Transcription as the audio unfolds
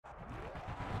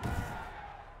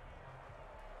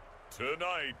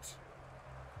Tonight,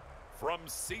 from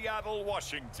Seattle,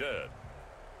 Washington,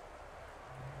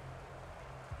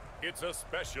 it's a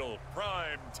special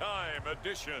prime time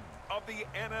edition of the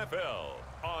NFL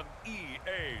on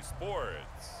EA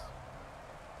Sports.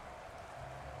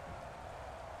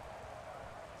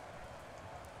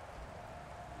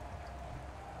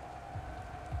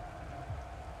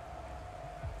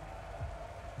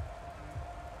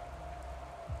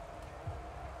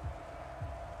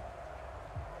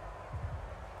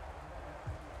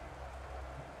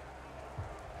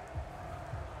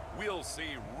 We'll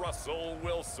see Russell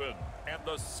Wilson and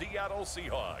the Seattle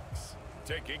Seahawks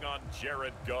taking on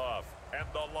Jared Goff and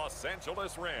the Los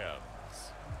Angeles Rams.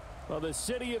 Well, the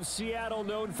city of Seattle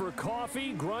known for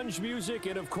coffee, grunge music,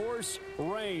 and, of course,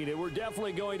 rain. And we're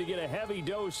definitely going to get a heavy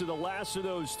dose of the last of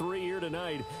those three here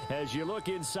tonight as you look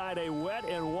inside a wet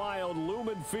and wild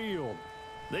Lumen Field.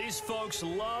 These folks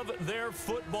love their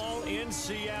football in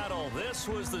Seattle. This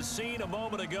was the scene a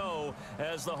moment ago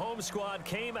as the home squad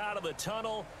came out of the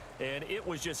tunnel, and it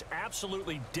was just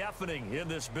absolutely deafening in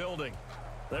this building.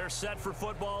 They're set for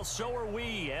football, so are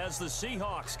we, as the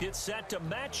Seahawks get set to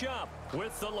match up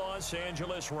with the Los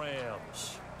Angeles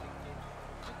Rams.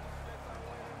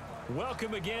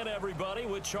 Welcome again, everybody,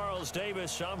 with Charles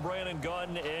Davis. I'm Brandon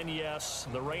Gaudin, and yes,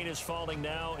 the rain is falling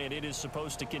now, and it is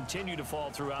supposed to continue to fall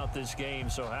throughout this game.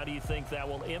 So how do you think that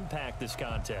will impact this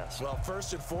contest? Well,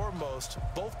 first and foremost,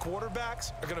 both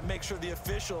quarterbacks are going to make sure the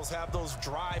officials have those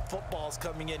dry footballs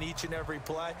coming in each and every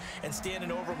play and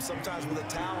standing over them sometimes with a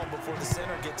towel before the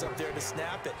center gets up there to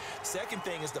snap it. Second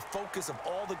thing is the focus of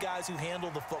all the guys who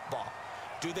handle the football.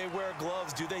 Do they wear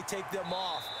gloves? Do they take them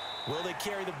off? Will they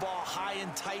carry the ball high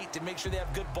and tight to make sure they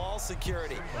have good ball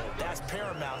security? That's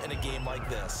paramount in a game like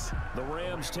this. The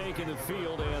Rams taking the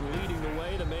field and leading the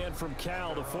way, the man from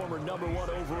Cal, the former #1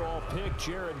 overall pick,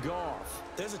 Jared Goff.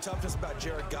 There's a toughness about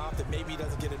Jared Goff that maybe he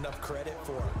doesn't get enough credit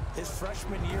for. His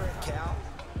freshman year at Cal,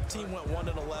 team went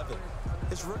 1-11.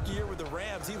 His rookie year with the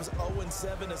Rams, he was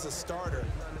 0-7 as a starter.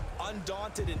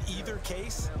 Undaunted in either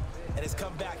case, and has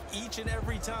come back each and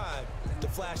every time to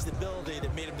flash the ability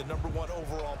that made him the #1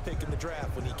 overall pick in the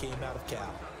draft when he came out of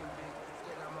Cal.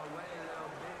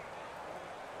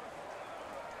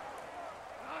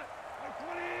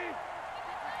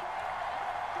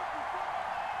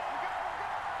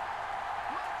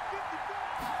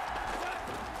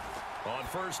 On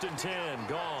 1st and 10,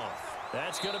 Goff.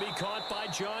 That's going to be caught by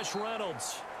Josh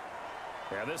Reynolds.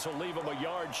 Yeah, this will leave him a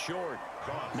yard short.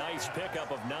 Nice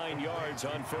pickup of 9 yards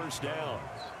on 1st down.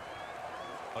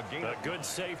 A good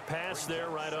safe pass there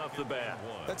right off the bat.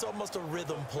 That's almost a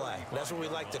rhythm play. That's what we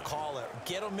like to call it.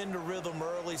 Get them into rhythm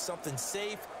early, something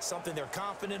safe, something they're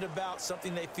confident about,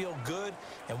 something they feel good.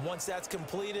 And once that's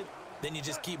completed, then you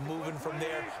just keep moving from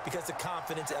there because the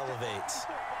confidence elevates.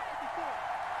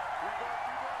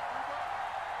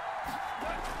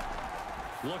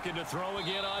 Looking to throw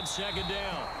again on 2nd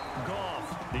down.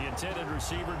 Goff, the intended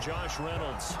receiver, Josh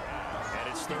Reynolds. And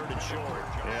it's 3rd and short.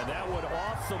 And that one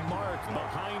off the mark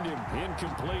behind him.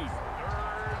 Incomplete.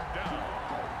 3rd down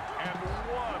and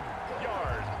 1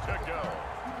 yard to go.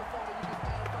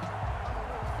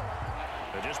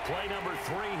 And just play number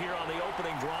 3 here on the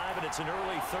opening drive, and it's an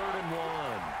early 3rd and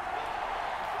 1.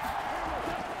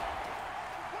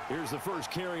 Here's the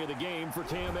first carry of the game for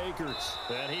Cam Akers.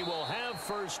 And he will have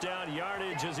 1st down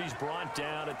yardage as he's brought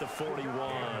down at the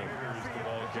 41.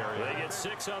 They get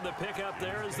 6 on the pickup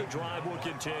there as the drive will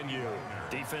continue.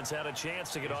 Defense had a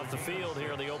chance to get off the field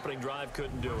here on the opening drive,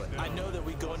 couldn't do it. I know that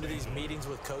we go into these meetings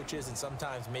with coaches, and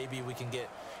sometimes maybe we can get,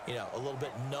 a little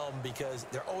bit numb because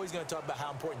they're always going to talk about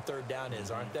how important 3rd down is,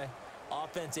 aren't they?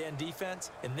 Offense and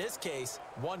defense. In this case,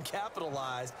 one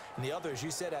capitalized, and the other, as you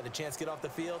said, had a chance to get off the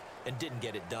field and didn't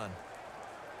get it done.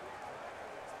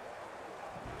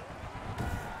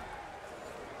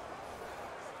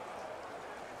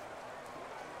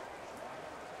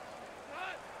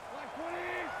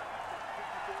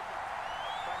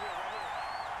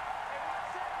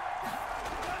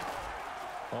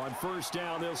 On 1st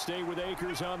down, they'll stay with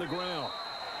Akers on the ground.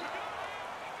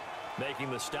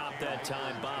 Making the stop that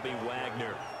time, Bobby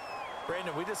Wagner.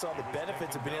 Brandon, we just saw the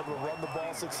benefits of being able to run the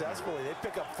ball successfully. They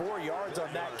pick up 4 yards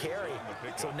on that carry.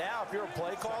 So now if you're a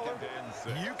play caller,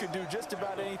 you can do just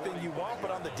about anything you want.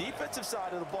 But on the defensive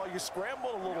side of the ball, you're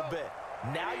scrambling a little bit.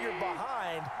 Now you're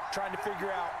behind trying to figure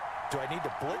out, do I need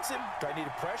to blitz him? Do I need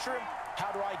to pressure him?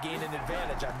 How do I gain an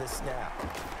advantage on this snap?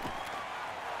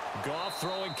 Goff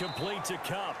throwing complete to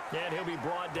Kupp, and he'll be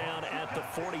brought down at the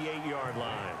 48-yard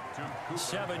line.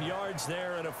 7 yards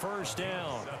there and a 1st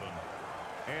down.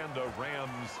 And the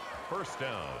Rams 1st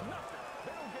down.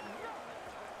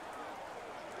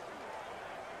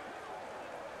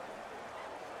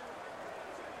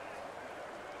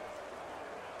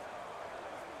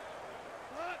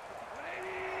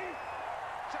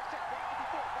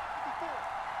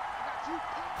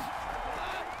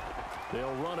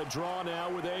 They'll run a draw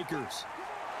now with Akers.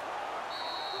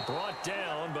 Brought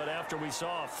down, but after we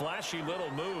saw a flashy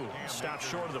little move, stopped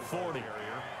short of the 40.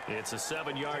 It's a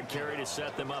 7-yard carry to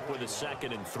set them up with a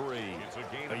 2nd and 3.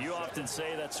 You often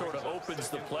say that sort of opens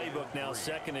the playbook now,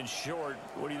 2nd and short.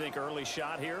 What do you think, early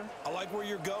shot here? I like where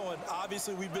you're going.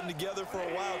 Obviously, we've been together for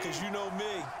a while because you know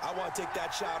me. I want to take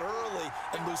that shot early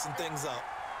and loosen things up.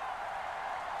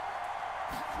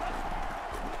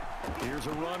 Here's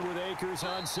a run with Akers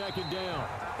on 2nd down.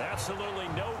 Absolutely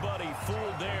nobody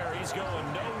fooled there. He's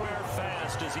going nowhere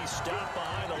fast as he stopped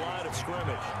behind the line of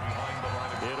scrimmage.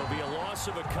 It'll be a loss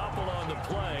of a couple on the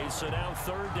play, so now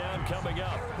 3rd down coming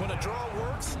up. When a draw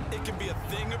works, it can be a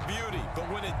thing of beauty.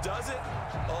 But when it doesn't,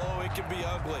 oh, it can be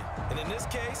ugly. And in this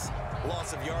case,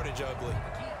 loss of yardage ugly.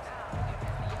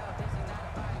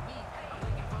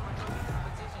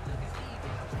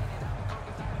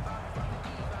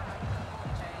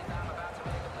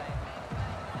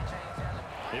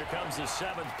 Here comes the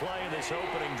 7th play in this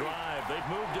opening drive. They've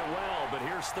moved it well, but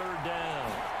here's 3rd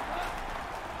down.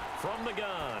 From the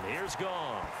gun, here's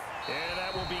Goff. And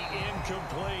that will be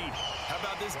incomplete. How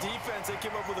about this defense? They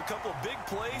came up with a couple big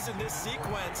plays in this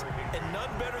sequence, and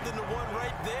none better than the one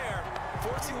right there,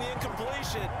 forcing the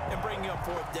incompletion and bringing up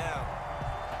 4th down.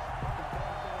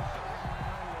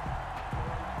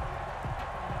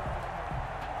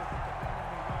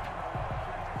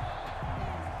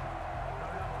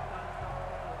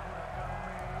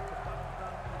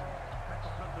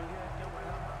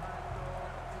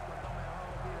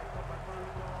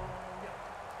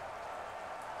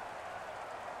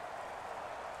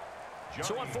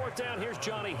 So on 4th down, here's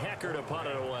Johnny Hecker to punt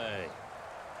it away.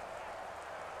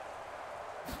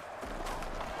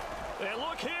 And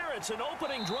look here, it's an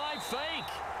opening drive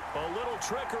fake. A little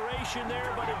trickeration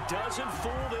there, but it doesn't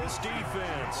fool this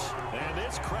defense. And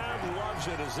this crowd loves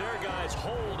it as their guys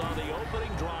hold on the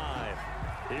opening drive.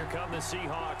 Here come the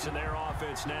Seahawks and their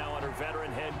offense now under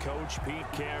veteran head coach Pete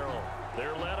Carroll.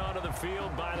 They're led onto the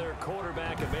field by their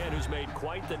quarterback, a man who's made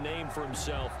quite the name for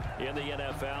himself in the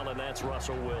NFL, and that's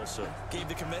Russell Wilson. Gave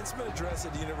the commencement address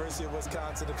at the University of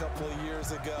Wisconsin a couple of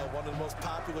years ago. One of the most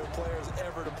popular players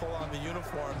ever to pull on the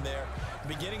uniform there.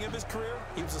 Beginning of his career,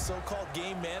 he was a so-called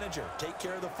game manager. Take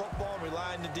care of the football and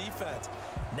rely on the defense.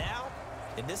 Now,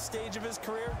 in this stage of his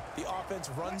career, the offense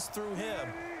runs through him,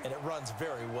 and it runs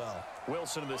very well.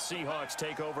 Wilson and the Seahawks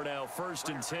take over now,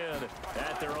 1st and 10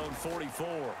 at their own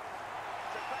 44.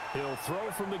 He'll throw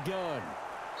from the gun.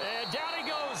 And down he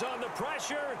goes on the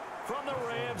pressure from the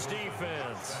Rams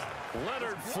defense.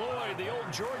 Leonard Floyd, the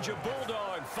old Georgia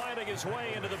Bulldog, finding his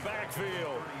way into the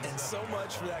backfield. And so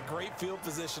much for that great field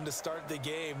position to start the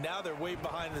game. Now they're way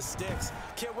behind the sticks.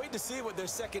 Can't wait to see what their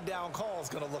 2nd down call is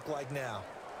going to look like now.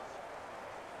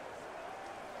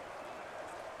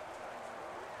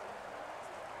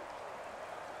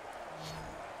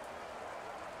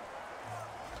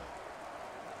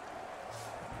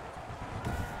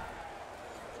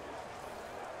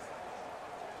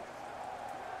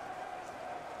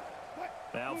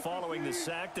 Now following the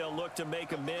sack, they'll look to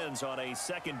make amends on a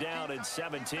 2nd down and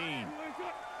 17.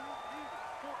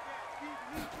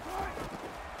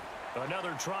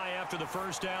 Another try after the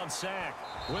 1st down sack.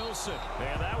 Wilson,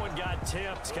 and that one got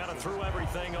tipped, kind of threw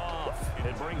everything off.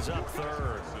 It brings up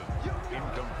 3rd.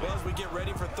 Well, as we get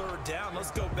ready for 3rd down,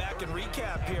 let's go back and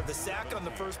recap here. The sack on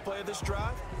the first play of this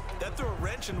drive, that threw a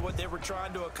wrench in what they were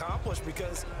trying to accomplish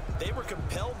because they were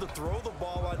compelled to throw the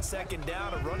ball on 2nd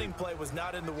down. A running play was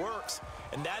not in the works.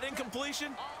 And that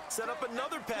incompletion set up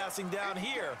another passing down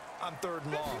here on 3rd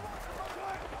and long.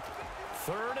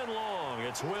 3rd and long,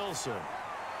 it's Wilson.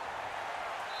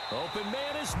 Open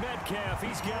man is Metcalf.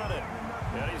 He's got it.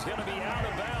 And he's going to be out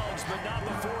of bounds, but not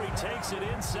before he takes it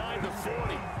inside the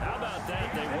 40. How about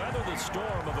that? They weather the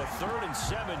storm of a 3rd and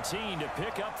 17 to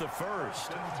pick up the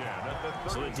 1st.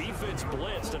 So the defense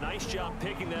blitzed. A nice job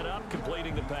picking that up,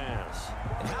 completing the pass.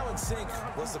 And how in sync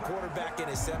was the quarterback in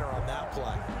his center on that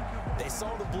play? They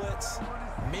saw the blitz,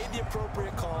 made the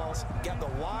appropriate calls, got the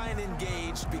line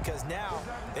engaged because now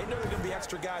they know there are going to be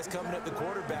extra guys coming at the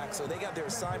quarterback, so they got their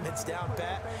assignments down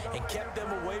pat and kept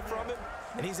them away from him,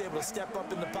 and he's able to step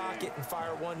up in the pocket and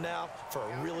fire one now for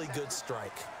a really good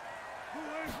strike.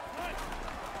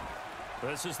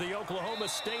 This is the Oklahoma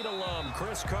State alum,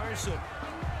 Chris Carson.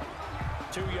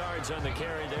 2 yards on the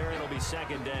carry there. It'll be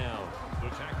 2nd down.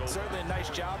 Certainly a nice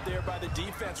job there by the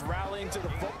defense rallying to the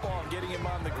football and getting him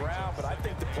on the ground, but I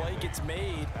think the play gets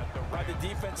made by the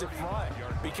defensive front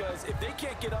because if they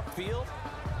can't get upfield,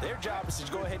 their job is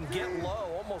to go ahead and get low,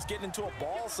 almost get into a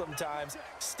ball sometimes,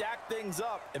 stack things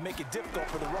up, and make it difficult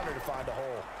for the runner to find a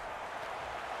hole.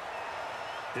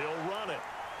 He'll run it.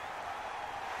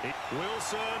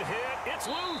 Wilson hit. It's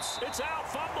loose. It's out.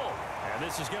 Fumble. And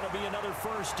this is going to be another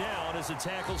first down as the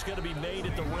tackle's going to be made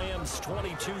at the Rams'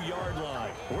 22-yard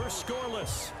line. We're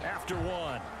scoreless after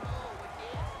one.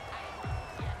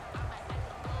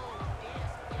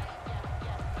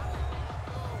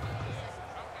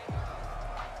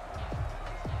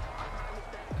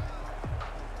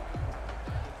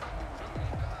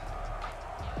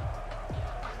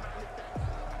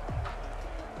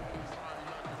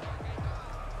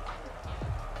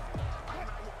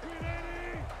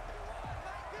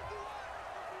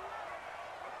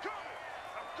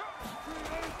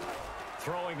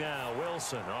 Throwing now,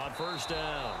 Wilson on first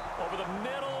down. Over the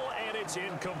middle, and it's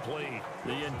incomplete.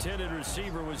 The intended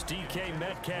receiver was DK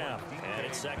Metcalf, and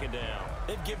it's second down.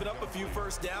 They've given up a few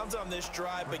first downs on this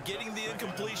drive, but getting the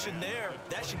incompletion there,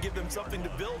 that should give them something to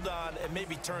build on and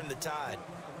maybe turn the tide.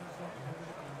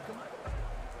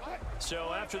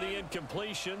 So after the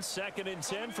incompletion, 2nd and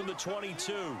 10 from the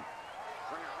 22.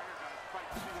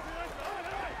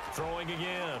 Throwing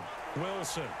again,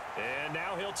 Wilson. And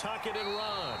now he'll tuck it and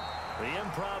run. The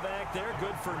improv act there,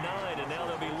 good for 9, and now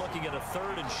they'll be looking at a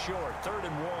 3rd and short, 3rd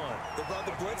and 1. They brought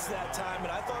the blitz that time,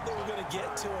 and I thought they were going to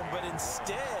get to him, but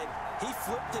instead, he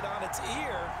flipped it on its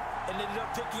ear and ended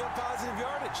up picking up positive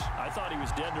yardage. I thought he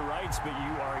was dead to rights, but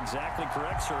you are exactly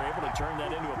correct, sir, able to turn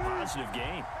that into a positive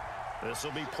gain. This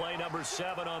will be play number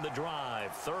 7 on the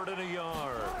drive, 3rd and a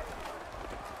yard.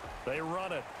 They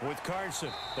run it with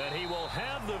Carson, and he will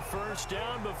have the first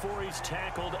down before he's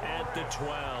tackled at the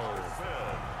 12.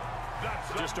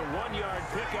 Just a 1-yard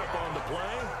pickup on the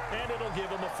play, and it'll give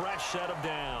him a fresh set of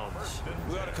downs.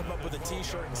 We ought to come up with a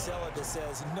T-shirt and sell it that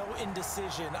says, no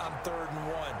indecision on 3rd and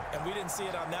 1. And we didn't see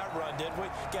it on that run, did we?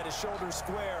 Got his shoulders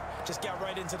square, just got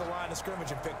right into the line of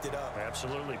scrimmage and picked it up.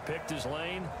 Absolutely. Picked his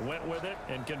lane, went with it,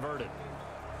 and converted.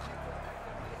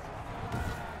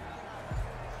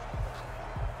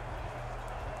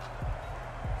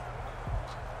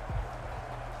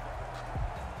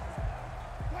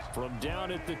 From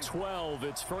down at the 12,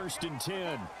 it's 1st and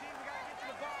 10.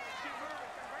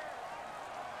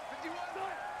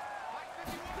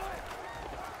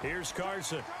 Here's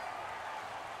Carson.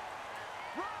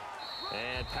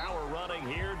 And power running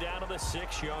here down to the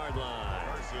 6-yard line.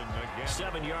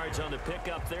 7 yards on the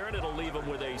pickup there, and it'll leave him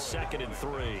with a 2nd and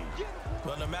 3.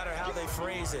 Well, no matter how they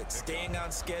phrase it, staying on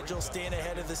schedule, staying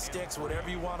ahead of the sticks, whatever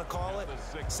you want to call it,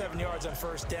 7 yards on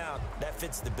first down, that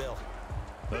fits the bill.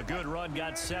 A good run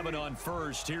got 7 on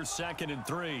first. Here's 2nd and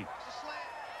 3.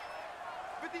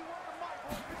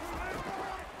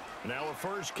 Now a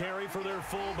first carry for their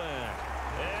fullback.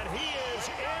 And he is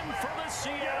in for the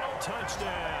Seattle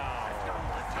touchdown.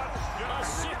 A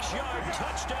 6-yard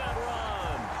touchdown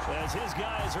run as his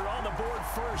guys are on the board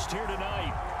first here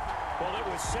tonight. Well, it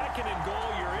was 2nd and goal.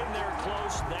 You're in there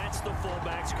close. That's the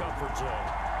fullback's comfort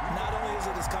zone. Not only is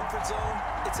it his comfort zone,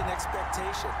 it's an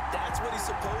expectation. That's what he's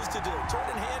supposed to do. Turn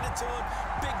and hand it to him.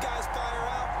 Big guys fire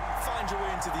out. Find your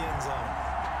way into the end zone.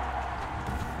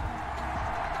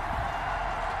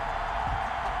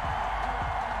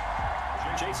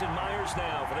 Jason Myers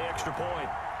now for the extra point.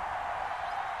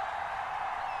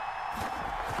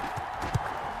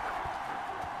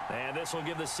 And this will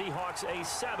give the Seahawks a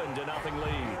 7-0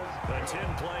 lead. A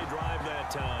 10-play drive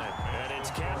that time. And it's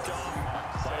capped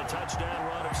off by a touchdown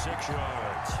run of 6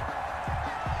 yards.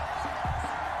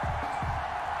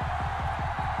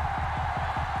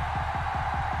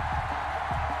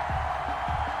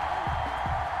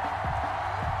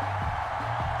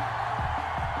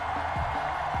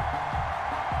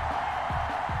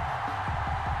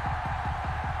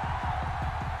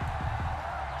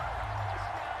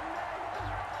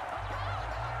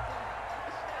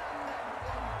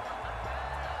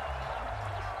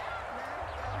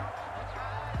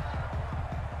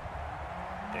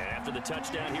 After the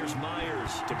touchdown, here's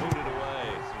Myers to boot it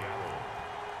away.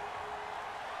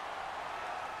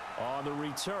 On the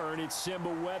return, it's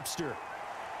Simba Webster.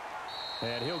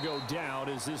 And he'll go down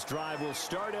as this drive will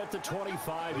start at the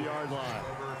 25-yard line.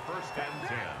 Over 1st and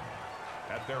 10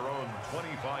 at their own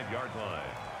 25-yard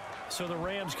line. So the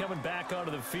Rams coming back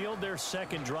onto the field, their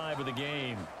 2nd drive of the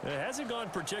game. It hasn't gone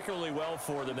particularly well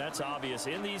for them, that's obvious.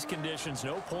 In these conditions,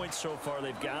 no points so far.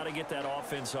 They've got to get that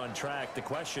offense on track. The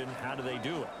question, how do they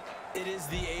do it? It is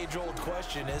the age-old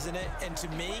question, isn't it? And to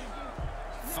me,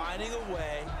 finding a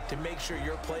way to make sure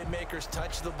your playmakers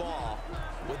touch the ball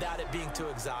without it being too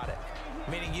exotic.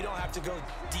 Meaning you don't have to go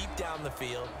deep down the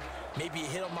field. Maybe you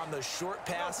hit them on those short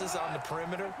passes on the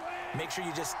perimeter. Make sure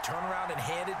you just turn around and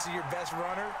hand it to your best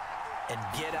runner and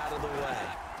get out of the way.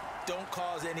 don't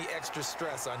cause any extra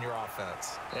stress on your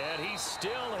offense. And he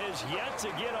still has yet to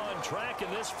get on track in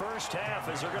this first half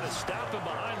as they're going to stop him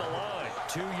behind the line.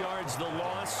 2 yards the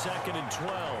loss, 2nd and 12.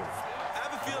 I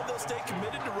have a feeling they'll stay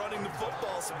committed to running the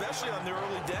football, especially on their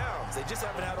early downs. They just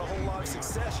haven't had a whole lot of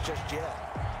success just yet.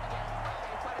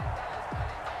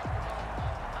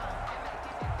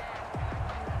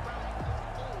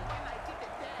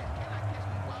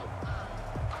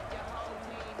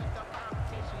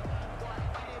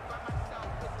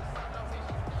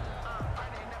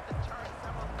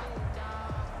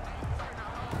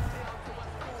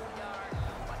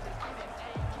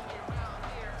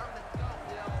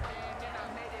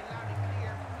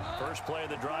 First play of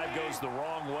the drive goes the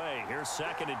wrong way. Here's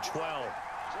 2nd and 12.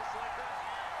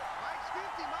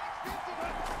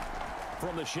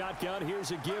 From the shotgun,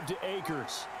 here's a give to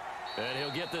Akers. And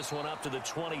he'll get this one up to the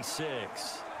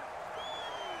 26.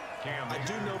 I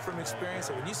do know from experience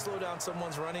that when you slow down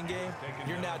someone's running game,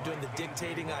 you're now doing the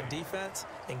dictating on defense.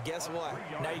 And guess what?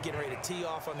 Now you're getting ready to tee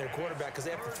off on their quarterback because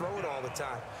they have to throw it all the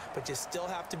time. But you still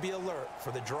have to be alert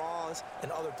for the draws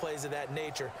and other plays of that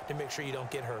nature to make sure you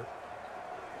don't get hurt.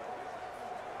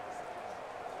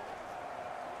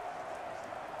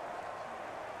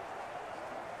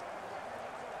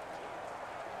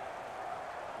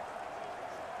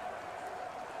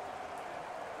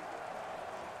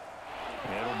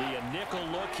 It'll be a nickel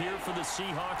look here for the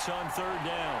Seahawks on 3rd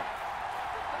down.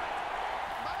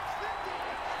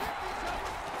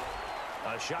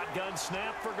 A shotgun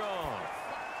snap for Goff.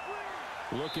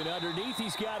 Looking underneath,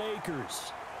 he's got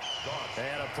Akers.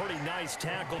 And a pretty nice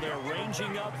tackle there,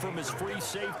 ranging up from his free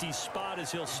safety spot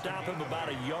as he'll stop him about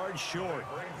a yard short.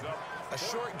 A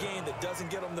short gain that doesn't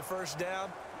get them the first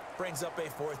down brings up a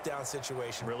 4th down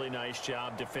situation. Really nice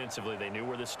job defensively. They knew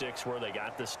where the sticks were. They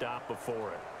got the stop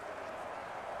before it.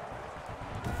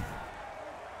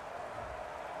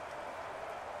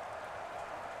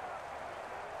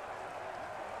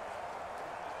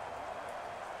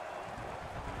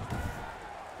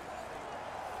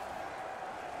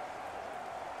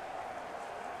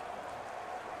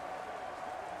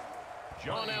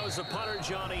 On now is the punter,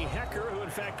 Johnny Hecker, who in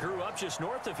fact grew up just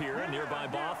north of here in nearby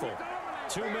Bothell.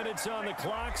 2 minutes on the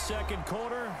clock, 2nd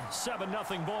quarter,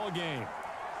 7-0 ball game.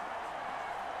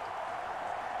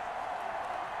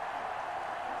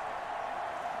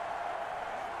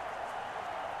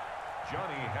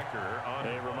 Johnny Hecker on.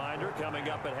 A reminder, coming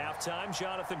up at halftime,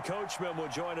 Jonathan Coachman will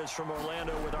join us from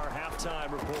Orlando with our halftime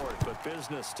report. But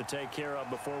business to take care of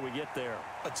before we get there.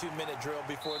 A 2-minute drill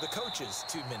before the coach's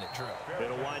 2-minute drill.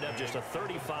 It'll wind up just a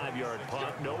 35-yard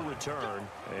punt, no return.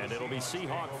 And it'll be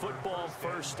Seahawk football,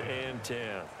 1st and 10.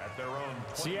 At their own.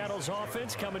 Seattle's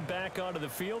offense coming back onto the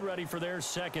field, ready for their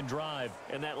 2nd drive.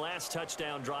 And that last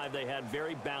touchdown drive they had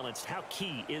very balanced. How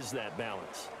key is that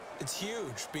balance? It's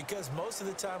huge because most of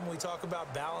the time when we talk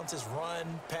about balance is run,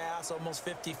 pass, almost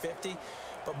 50-50.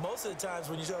 But most of the times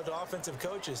when you talk to offensive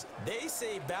coaches, they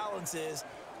say balance is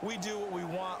we do what we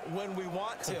want when we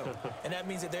want to. And that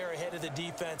means that they're ahead of the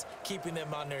defense, keeping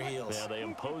them on their heels. Yeah, they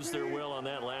imposed their will on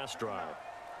that last drive.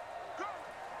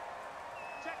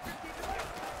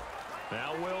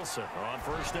 Now Wilson on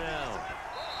 1st down.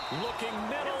 Looking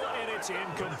middle, and it's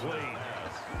incomplete.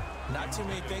 Not too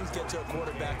many things get to a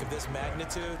quarterback of this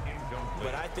magnitude,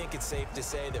 but I think it's safe to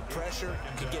say that pressure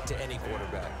can get to any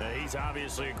quarterback. He's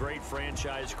obviously a great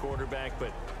franchise quarterback,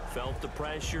 but felt the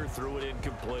pressure, threw it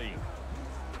incomplete.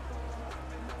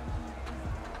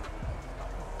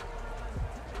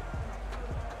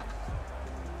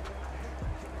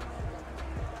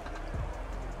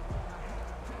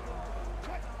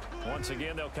 Once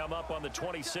again, they'll come up on the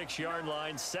 26-yard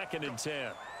line, 2nd and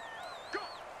 10.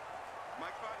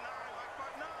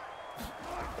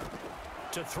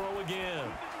 To throw again.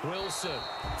 Wilson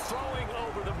throwing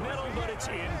over the middle, but it's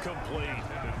incomplete.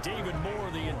 David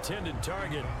Moore, the intended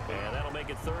target, and that'll make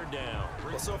it 3rd down.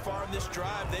 Well, so far in this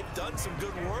drive, they've done some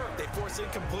good work. They force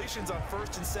incompletions on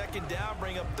 1st and 2nd down,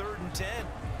 bring up 3rd and 10.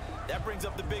 That brings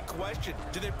up the big question.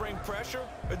 Do they bring pressure,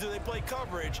 or do they play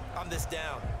coverage on this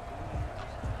down?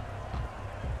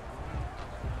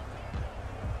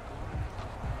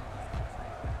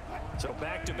 So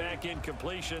back-to-back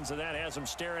incompletions, and that has them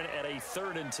staring at a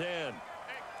 3rd and 10.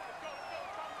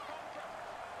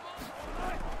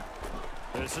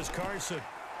 This is Carson.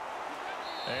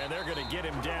 And they're going to get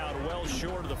him down well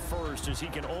short of the 1st as he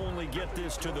can only get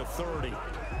this to the 30.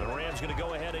 The Rams going to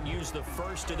go ahead and use the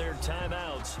first of their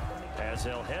timeouts as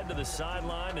they'll head to the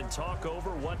sideline and talk over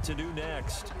what to do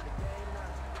next.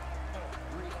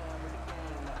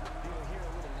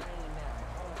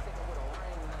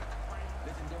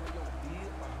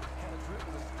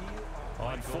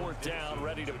 On on fourth down,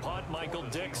 ready to punt, Michael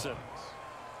Dixon.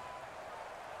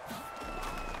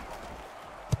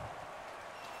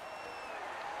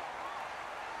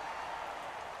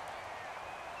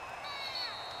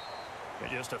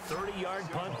 Just a 30-yard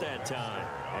punt that time.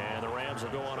 And the Rams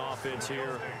will go on offense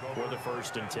here for the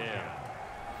 1st and 10.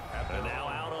 And now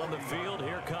out on the field,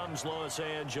 here comes Los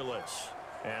Angeles.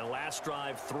 And last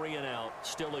drive, 3 and out.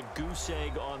 Still a goose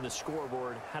egg on the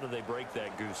scoreboard. How do they break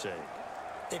that goose egg?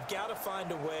 They've got to find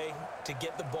a way to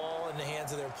get the ball in the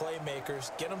hands of their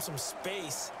playmakers, get them some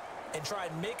space, and try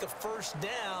and make a first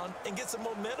down and get some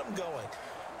momentum going.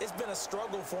 It's been a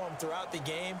struggle for them throughout the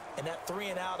game, and that 3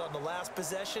 and out on the last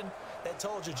possession, that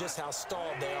told you just how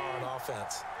stalled they are on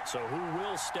offense. So who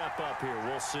will step up here?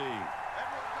 We'll see.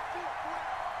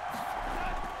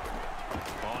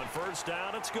 On first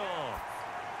down, it's gone.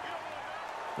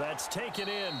 That's taken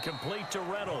in, complete to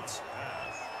Reynolds.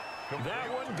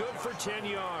 That one good for 10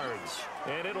 yards.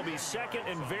 And it'll be second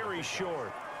and very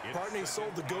short. Partney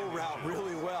sold the go route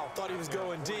really well. Thought he was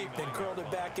going deep, then curled it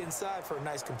back inside for a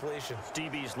nice completion.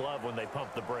 DBs love when they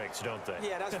pump the brakes, don't they?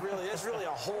 Yeah, that's really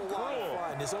a whole lot of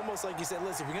fun. It's almost like you said,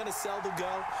 listen, if you're going to sell the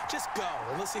go, just go,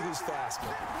 and let's see who's faster.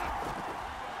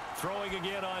 Throwing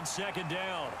again on second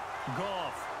down.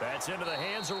 Goff. That's into the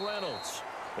hands of Reynolds.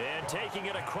 And taking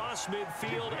it across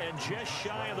midfield and just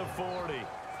shy of the 40.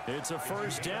 It's a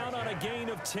first down on a gain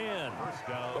of 10.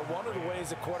 But one of the ways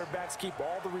that quarterbacks keep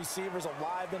all the receivers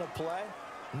alive in a play,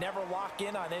 never lock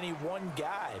in on any one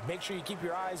guy. Make sure you keep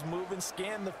your eyes moving,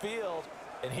 scan the field.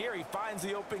 And here he finds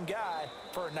the open guy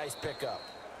for a nice pickup.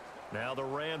 Now the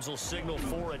Rams will signal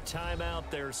for a timeout,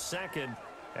 their second,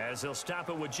 as they'll stop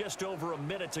it with just over a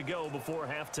minute to go before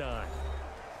halftime.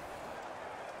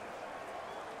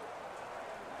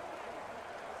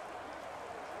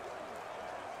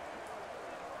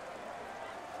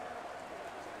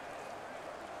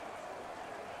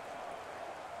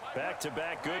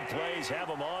 Back-to-back good plays have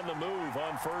them on the move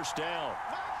on first down.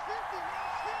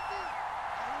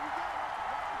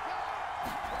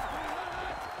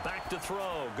 Back to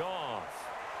throw, Goff.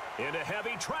 Into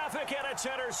heavy traffic, and it's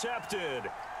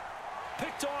intercepted.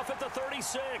 Picked off at the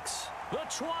 36, the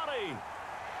 20.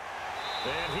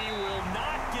 And he will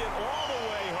not get all the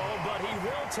way home, but he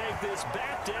will take this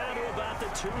back down to about the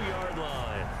 2-yard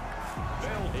line.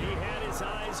 He had his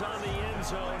eyes on the end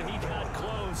zone. He got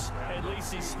close. At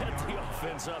least he set the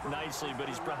offense up nicely, but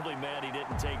he's probably mad he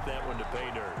didn't take that one to pay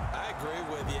dirt. I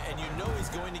agree with you, and you know he's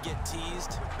going to get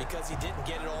teased because he didn't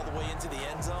get it all the way into the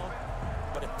end zone.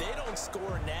 But if they don't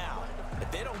score now,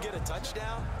 if they don't get a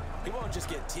touchdown, he won't just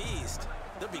get teased.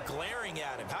 They'll be glaring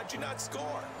at him. How'd you not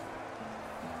score?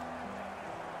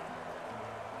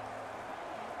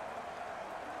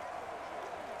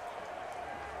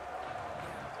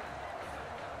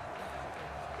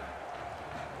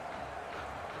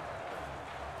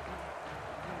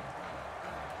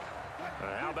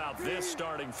 How about this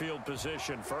starting field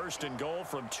position? First and goal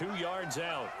from 2 yards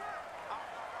out.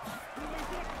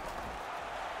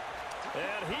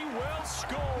 And he will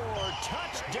score.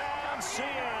 Touchdown,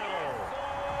 Seattle.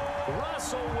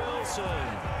 Russell Wilson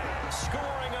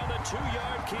scoring on the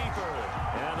 2-yard keeper.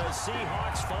 And the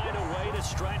Seahawks find a way to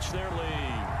stretch their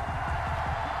lead.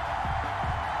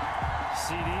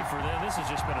 CD for them. This has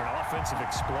just been an offensive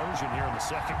explosion here in the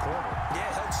second quarter.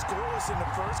 Yeah, held scoreless in the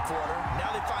first quarter.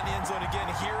 Now they find the end zone again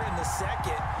here in the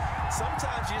second.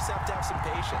 Sometimes you just have to have some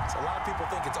patience. A lot of people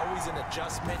think it's always an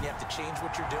adjustment. You have to change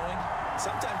what you're doing.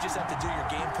 Sometimes you just have to do your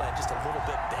game plan just a little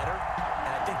bit better.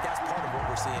 And I think that's part of what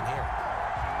we're seeing here.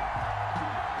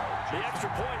 The extra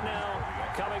point now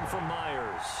coming from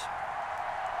Myers.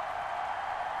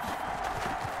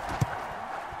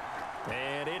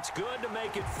 And it's good to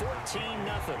make it 14-0.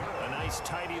 A nice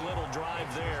tidy little drive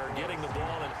there, getting the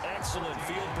ball in excellent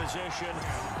field position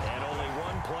and only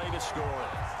one play to score.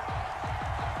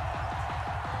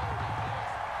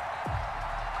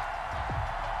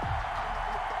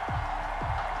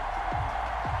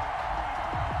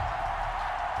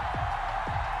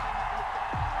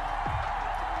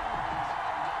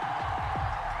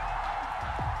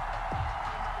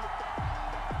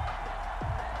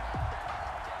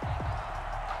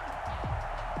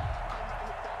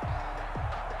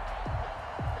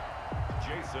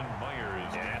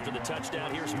 After the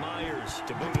touchdown, here's Myers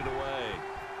to boot it away.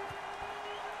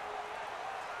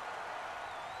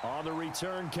 On the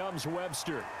return comes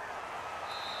Webster.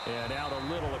 And out a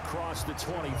little across the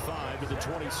 25 to the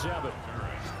 27.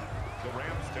 The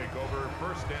Rams take over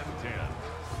first and 10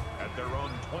 at their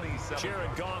own 27.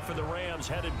 Jared Goff for the Rams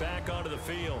headed back onto the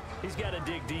field. He's got to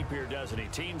dig deep here, doesn't he?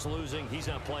 Team's losing. He's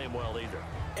not playing well either.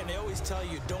 And they always tell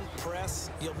you, don't press.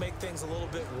 You'll make things a little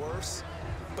bit worse.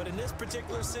 But in this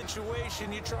particular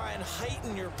situation, you try and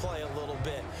heighten your play a little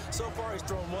bit. So far, he's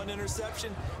thrown one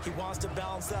interception. He wants to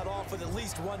balance that off with at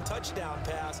least one touchdown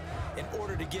pass in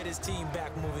order to get his team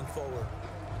back moving forward.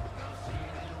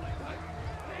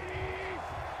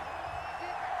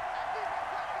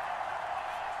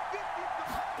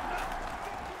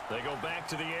 They go back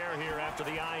to the air here after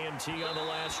the INT on the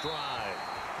last drive.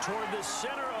 Toward the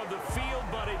center of the field,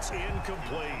 but it's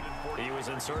incomplete. He was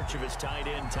in search of his tight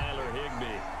end, Tyler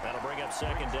Higbee. That'll bring up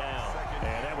second down.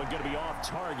 And that one's going to be off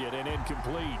target and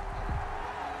incomplete.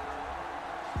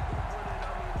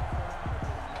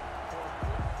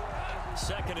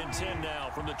 Second and 10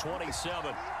 now from the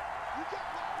 27.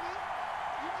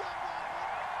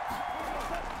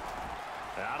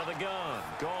 Out of the gun,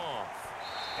 Goff.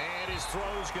 And his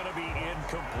throw's going to be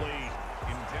incomplete.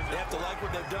 They have to like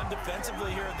what they've done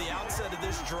defensively here at the outset of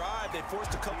this drive. They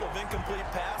forced a couple of incomplete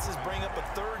passes, bring up a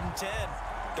 3rd and 10.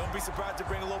 Don't be surprised to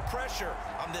bring a little pressure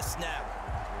on this snap.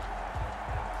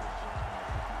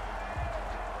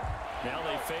 Now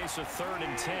they face a 3rd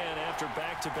and 10 after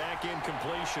back-to-back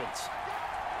incompletions.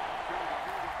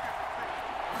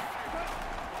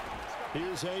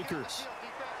 Here's Akers.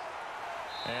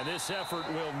 And this effort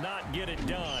will not get it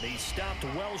done. He stopped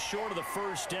well short of the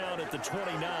first down at the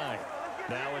 29.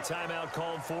 Now a timeout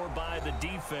called for by the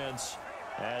defense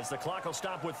as the clock will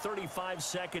stop with 35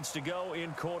 seconds to go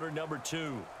in quarter number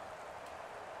 2.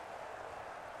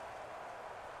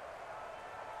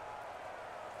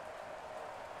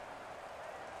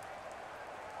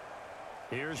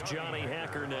 Here's Johnny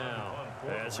Hacker now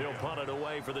as he'll punt it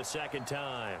away for the second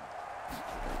time.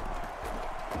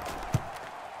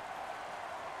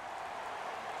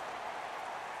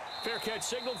 Fair catch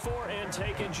signaled for and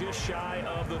taken just shy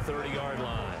of the 30-yard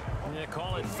line. Yeah,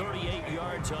 call it 38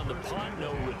 yards on the punt,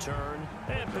 no return.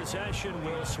 And possession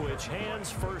will switch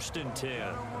hands, 1st and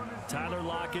 10. Tyler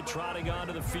Lockett trotting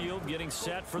onto the field, getting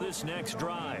set for this next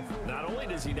drive. Not only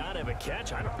does he not have a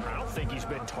catch, I don't think he's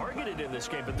been targeted in this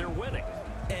game, but they're winning.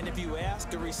 And if you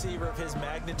ask a receiver of his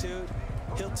magnitude,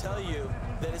 he'll tell you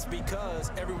that it's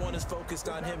because everyone is focused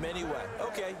on him anyway.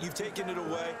 Okay, you've taken it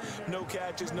away. No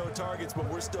catches, no targets, but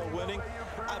we're still winning.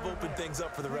 I've opened things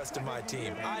up for the rest of my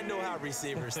team. I know how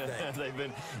receivers think. They've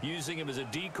been using him as a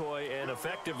decoy, and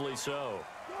effectively so.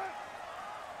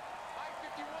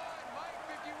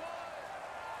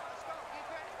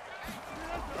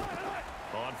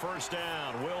 On first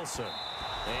down, Wilson.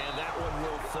 And that one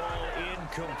will fall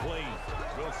incomplete.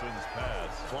 Wilson's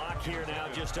pass. Clock here now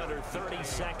just under 30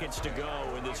 seconds to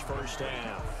go in this first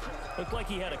half. Looked like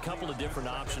he had a couple of different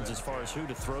options as far as who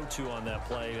to throw to on that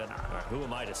play. And who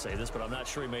am I to say this, but I'm not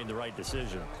sure he made the right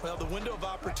decision. Well, the window of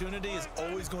opportunity is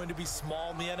always going to be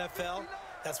small in the NFL.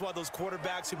 That's why those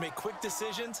quarterbacks who make quick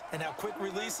decisions and have quick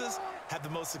releases have the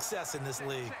most success in this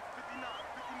league.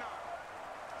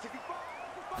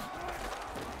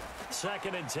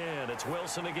 2nd and 10. It's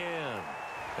Wilson again.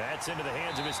 That's into the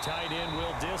hands of his tight end,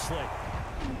 Will Dissly.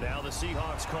 Now the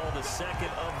Seahawks call the second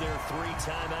of their 3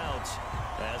 timeouts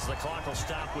as the clock will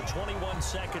stop with 21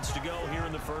 seconds to go here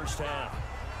in the first half.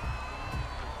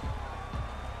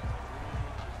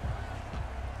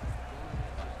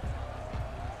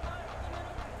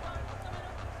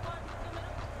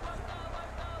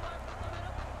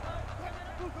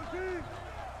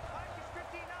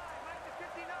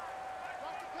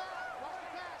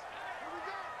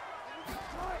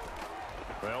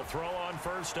 Well, throw on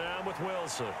first down with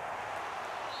Wilson.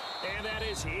 And that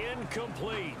is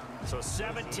incomplete. So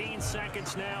 17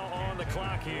 seconds now on the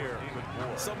clock here.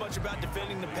 So much about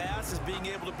defending the pass is being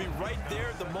able to be right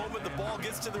there the moment the ball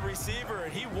gets to the receiver.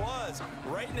 And he was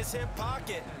right in his hip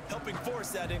pocket, helping force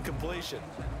that incompletion.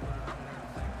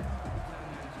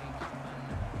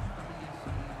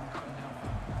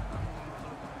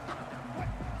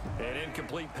 An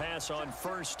incomplete pass on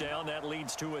first down. That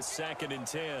leads to a 2nd and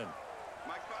 10.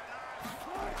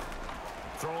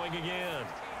 Throwing again.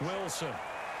 Wilson.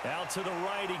 Out to the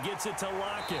right. He gets it to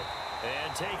Lockett.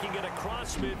 And taking it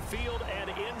across midfield and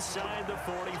inside the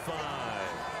 45.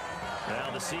 Now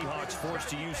the Seahawks forced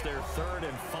to use their 3rd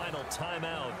and final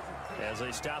timeout as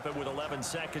they stop it with 11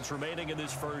 seconds remaining in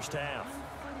this first half.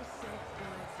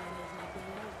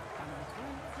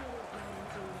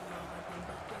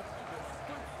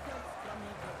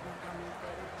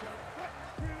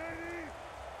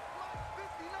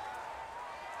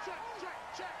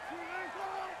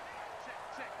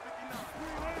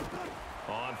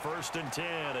 On 1st and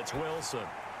 10, it's Wilson.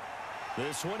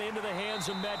 This one into the hands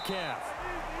of Metcalf.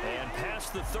 And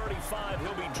past the 35,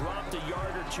 he'll be dropped a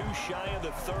yard or 2 shy of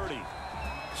the 30.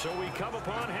 So we come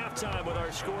upon halftime with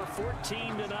our score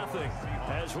 14-0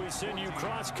 as we send you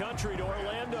cross-country to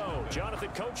Orlando.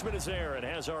 Jonathan Coachman is there and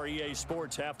has our EA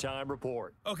Sports halftime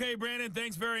report. Okay, Brandon,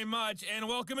 thanks very much, and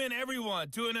welcome in everyone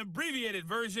to an abbreviated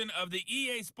version of the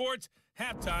EA Sports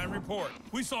halftime report.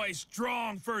 We saw a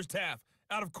strong first half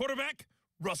out of quarterback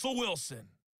Russell Wilson.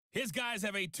 His guys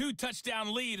have a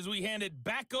 2-touchdown lead as we hand it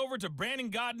back over to Brandon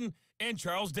Godden and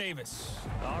Charles Davis.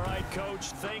 All right, Coach,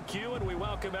 thank you, and we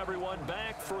welcome everyone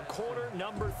back for quarter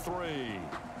number 3.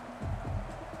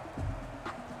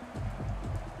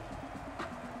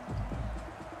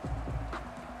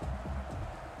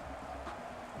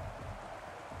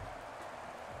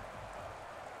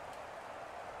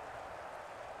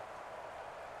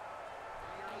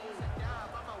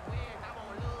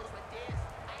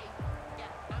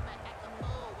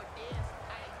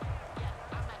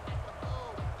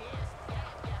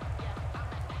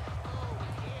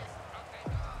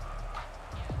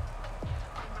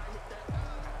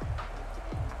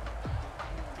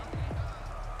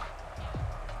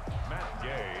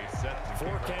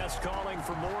 Forecast calling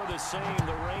for more of the same.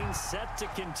 The rain set to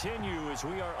continue as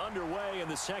we are underway in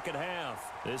the second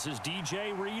half. This is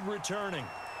DJ Reed returning.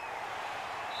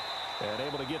 And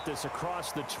able to get this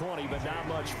across the 20, but not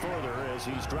much further as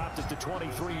he's dropped it to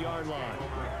 23-yard line.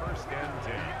 First and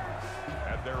 10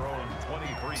 at their own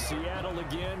 23. Seattle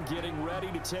again getting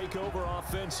ready to take over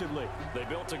offensively. They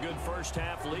built a good first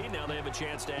half lead. Now they have a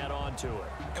chance to add on to it.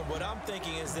 And what I'm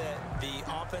thinking is that the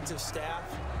offensive staff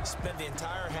spent the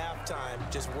entire halftime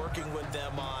just working with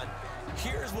them on,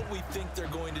 here's what we think they're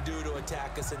going to do to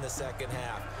attack us in the second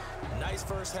half. Nice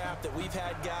first half that we've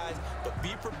had, guys, but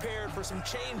be prepared for some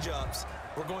change-ups.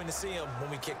 We're going to see them when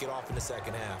we kick it off in the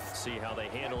second half. See how they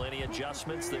handle any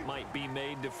adjustments that might be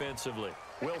made defensively.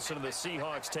 Wilson and the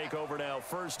Seahawks take over now,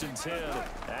 1st and 10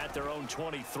 at their own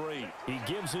 23. He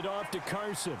gives it off to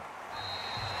Carson.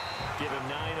 Give him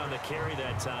 9 on the carry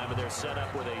that time, and they're set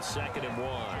up with a 2nd and 1.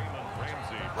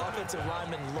 Offensive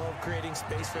linemen love creating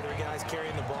space for their guys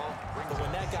carrying the ball, but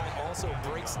when that guy also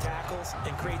breaks tackles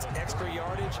and creates extra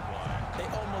yardage, they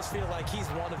almost feel like he's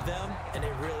one of them, and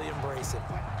they really embrace it.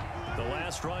 The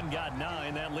last run got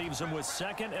 9. That leaves them with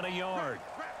 2nd and a yard.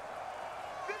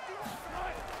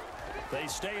 They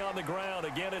stay on the ground.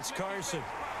 Again, it's Carson.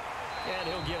 And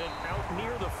he'll get it out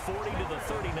near the 40 to the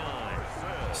 39.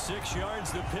 6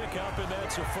 yards to pick up, and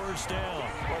that's a first down.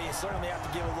 Well, you certainly have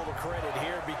to give a little credit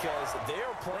here because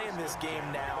they're playing this game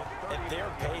now at their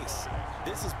pace.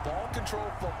 This is ball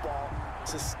control football,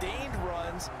 sustained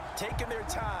runs, taking their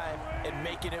time, and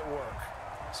making it work.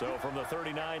 So from the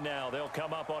 39 now, they'll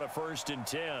come up on a 1st and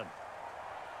 10.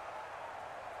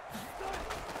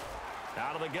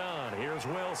 Out of the gun, here's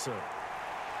Wilson.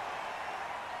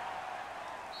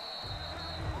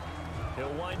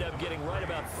 He'll wind up getting right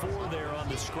about 4 there on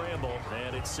the scramble,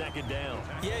 and it's 2nd down.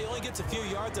 Yeah, he only gets a few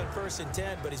yards on 1st and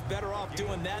 10, but he's better off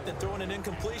doing that than throwing an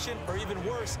incompletion or even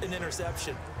worse, an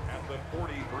interception. At the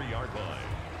 43-yard line.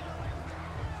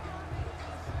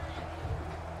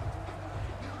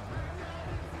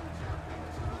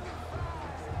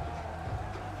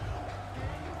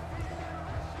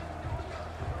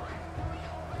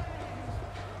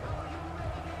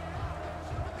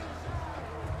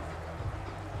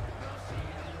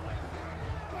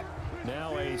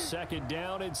 Now a 2nd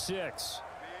down and 6.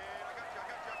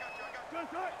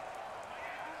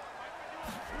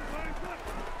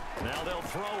 Now they'll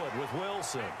throw it with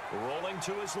Wilson rolling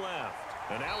to his left.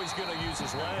 And now he's going to use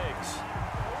his legs.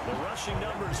 The rushing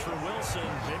numbers for Wilson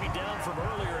maybe down from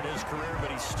earlier in his career, but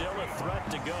he's still a threat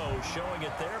to go, showing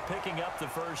it there, picking up the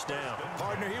 1st down.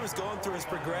 Partner, he was going through his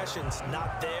progressions.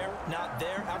 Not there, not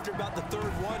there. After about the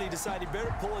 3rd one, he decided he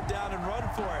better pull it down and run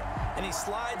for it. And he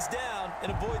slides down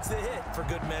and avoids the hit for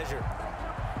good measure.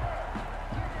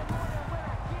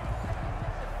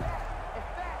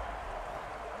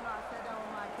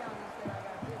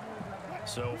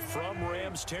 So from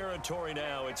Rams territory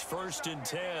now, it's 1st and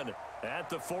 10 at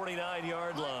the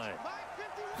 49-yard line.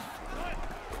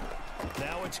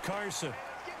 Now it's Carson.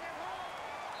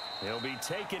 He'll be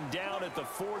taken down at the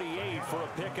 48 for a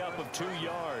pickup of 2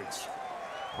 yards.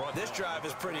 This drive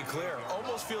is pretty clear.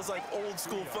 Almost feels like old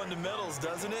school fundamentals,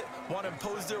 doesn't it? Want to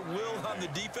impose their will on the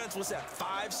defense. What's that,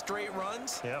 5 straight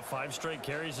runs? Yeah, 5 straight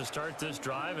carries to start this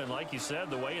drive. And like you said,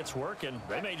 the way it's working,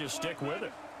 they may just stick with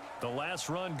it. The last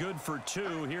run good for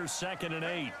 2. Here's 2nd and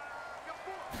 8.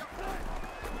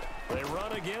 They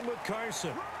run again with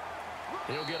Carson.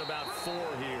 He'll get about 4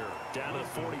 here, down to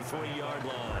the 43-yard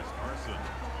line.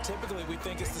 Typically, we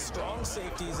think it's the strong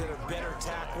safeties that are better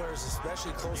tacklers,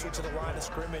 especially closer to the line of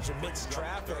scrimmage amidst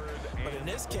traffic. But in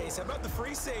this case, how about the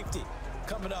free safety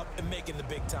coming up and making the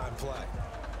big-time play?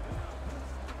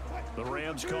 The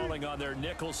Rams calling on their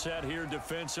nickel set here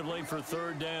defensively for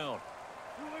third down.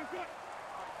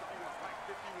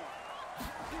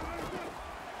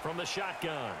 From the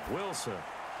shotgun, Wilson.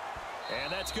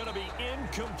 And that's going to be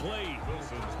incomplete.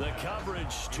 The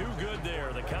coverage too good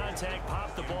there. The contact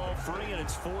popped the ball free, and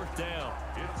it's fourth down.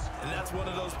 And that's one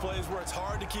of those plays where it's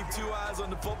hard to keep two eyes on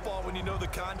the football when you know the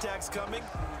contact's coming,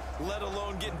 let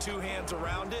alone getting two hands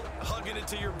around it, hugging it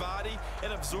to your body,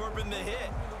 and absorbing the hit,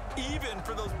 even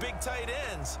for those big tight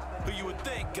ends who you would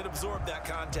think could absorb that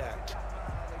contact.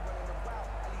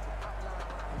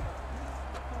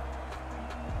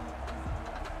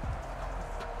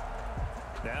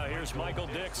 Now here's Michael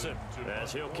Dixon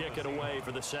as he'll kick it away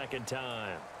for the second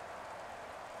time.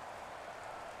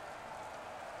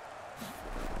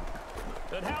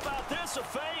 And how about this, a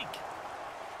fake?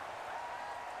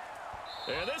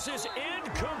 And this is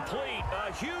incomplete.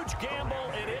 A huge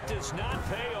gamble, and it does not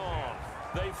pay off.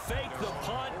 They fake the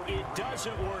punt. It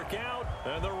doesn't work out.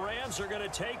 And the Rams are going to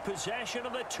take possession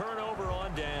of the turnover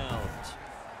on downs.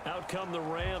 Out come the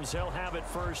Rams. They'll have it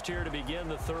first here to begin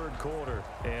the third quarter.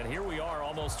 And here we are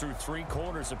almost through 3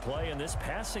 quarters of play, and this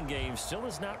passing game still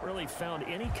has not really found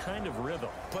any kind of rhythm.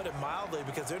 Put it mildly,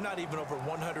 because they're not even over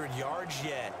 100 yards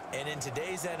yet. And in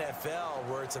today's NFL,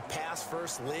 where it's a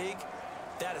pass-first league,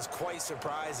 that is quite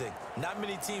surprising. Not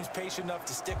many teams patient enough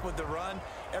to stick with the run.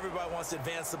 Everybody wants to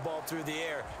advance the ball through the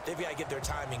air. They've got to get their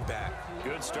timing back.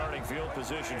 Good starting field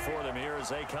position for them here as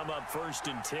they come up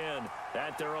 1st and 10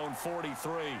 at their own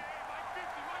 43.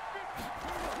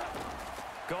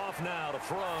 Goff now to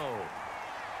throw.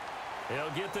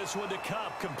 He'll get this one to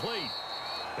Kupp, complete.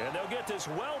 And they'll get this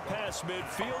well past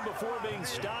midfield before being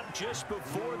stopped just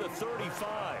before the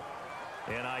 35.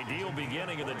 An ideal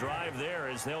beginning of the drive there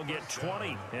as they'll get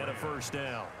 20 and a first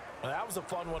down. Well, that was a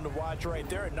fun one to watch right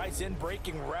there. A nice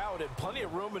in-breaking route and plenty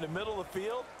of room in the middle of the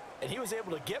field. And he was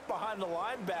able to get behind the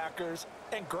linebackers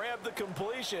and grab the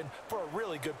completion for a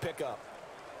really good pickup.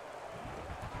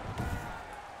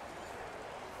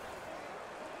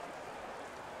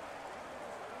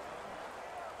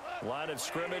 Line of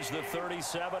scrimmage, the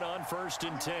 37 on 1st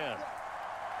and 10.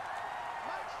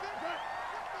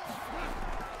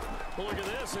 Look at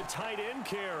this, a tight end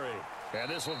carry.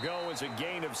 And this will go as a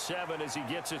gain of 7 as he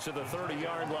gets it to the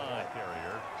 30-yard line.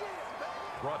 Carrier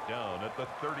brought down at the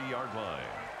 30-yard line.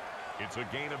 It's a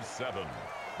gain of 7.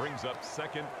 Brings up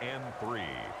 2nd and 3.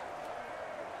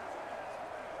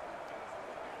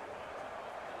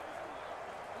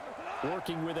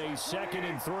 Working with a 2nd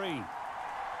and 3.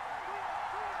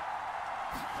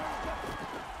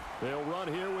 They'll run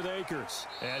here with Akers.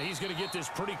 And he's going to get this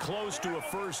pretty close to a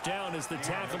first down as the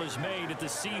tackle is made at the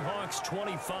Seahawks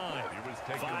 25.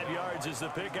 5 yards is the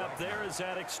pickup there as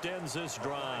that extends this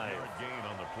drive. Gain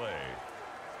on the play.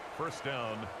 First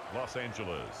down, Los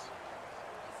Angeles.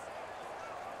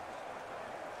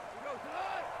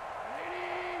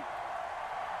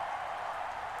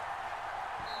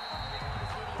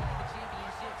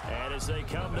 And as they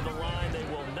come to the line, they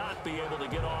will not be able to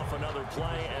get off another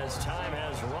play as time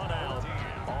has run out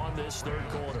on this third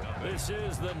quarter. This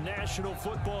is the National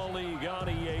Football League on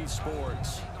EA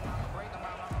Sports.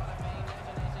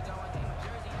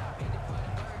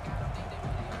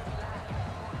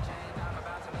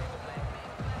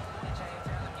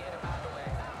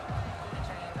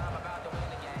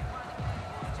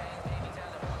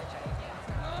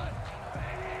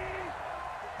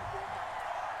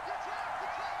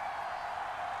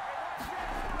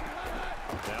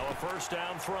 Now a first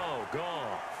down throw.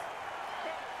 Goff.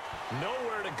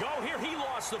 Nowhere to go here. He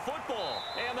lost the football.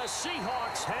 And the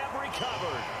Seahawks have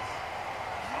recovered.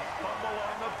 A fumble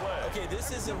on the play. Okay,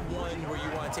 this isn't one where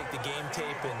you want to take the game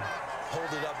tape and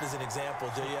hold it up as an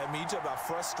example, do you? I mean, you talk about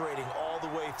frustrating all the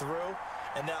way through.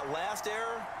 And that last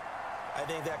error, I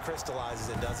think that crystallizes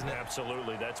it, doesn't it?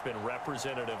 Absolutely. That's been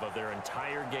representative of their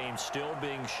entire game still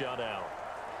being shut out.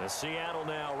 The Seattle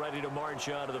now ready to march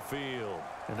out of the field.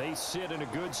 And they sit in a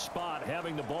good spot,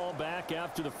 having the ball back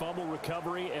after the fumble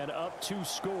recovery and up 2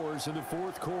 scores in the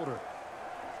fourth quarter.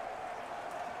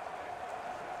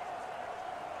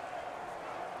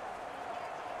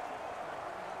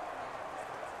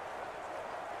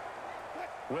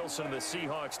 Wilson and the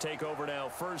Seahawks take over now,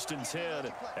 1st and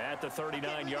 10 at the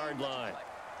 39-yard line.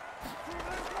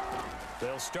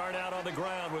 They'll start out on the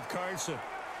ground with Carson.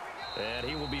 And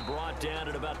he will be brought down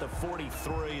at about the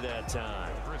 43 that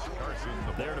time.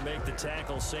 There to make the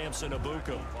tackle, Samson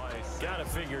Abuka. Got to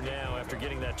figure now, after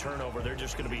getting that turnover, they're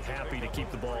just going to be happy to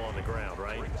keep the ball on the ground,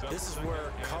 right? This is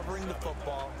where covering the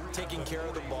football, taking care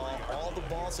of the ball, all the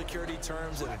ball security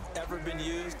terms that have ever been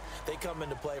used, they come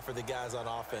into play for the guys on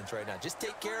offense right now. Just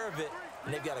take care of it,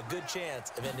 and they've got a good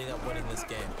chance of ending up winning this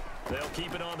game. They'll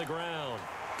keep it on the ground.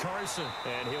 Carson,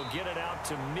 and he'll get it out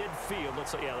to midfield.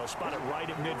 Let's say, yeah, they'll spot it right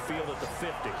at midfield at the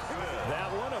 50. That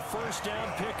one, a first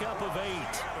down pickup of 8.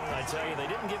 I tell you, they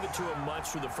didn't give it to him much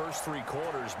through the first 3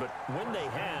 quarters, but when they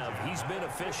have, he's been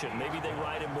efficient. Maybe they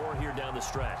ride him more here down the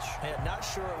stretch. Man, not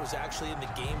sure it was actually in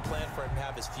the game plan for him to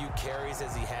have as few carries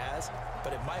as he has,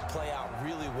 but it might play out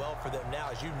really well for them now.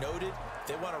 As you noted, if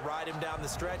they want to ride him down the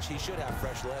stretch, he should have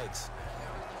fresh legs.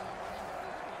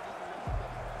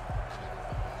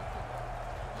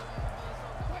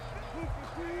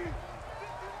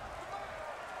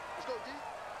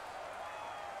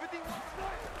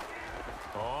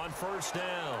 On first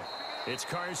down, it's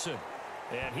Carson,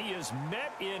 and he is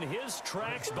met in his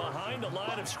tracks behind the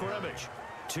line of scrimmage.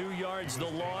 2 yards the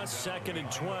loss, 2nd and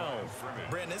 12.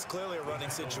 Brandon, it's clearly a running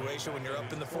situation when you're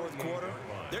up in the 4th quarter.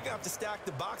 They're going to have to stack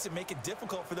the box and make it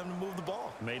difficult for them to move the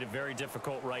ball. Made it very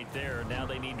difficult right there. Now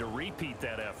they need to repeat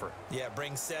that effort. Yeah,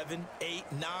 bring 7, 8,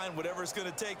 9, whatever it's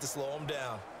going to take to slow them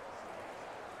down.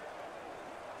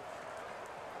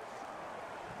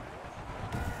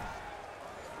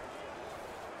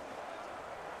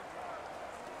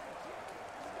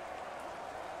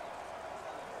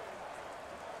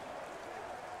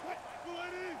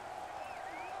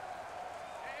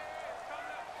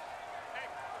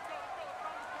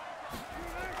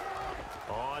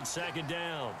 On 2nd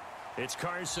down, it's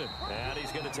Carson, and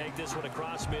he's going to take this one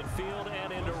across midfield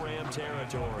and into Ram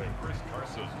territory.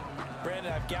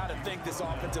 Brandon, I've got to think this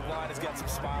offensive line has got some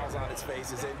smiles on its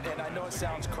faces, and I know it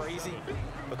sounds crazy,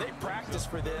 but they practiced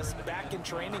for this back in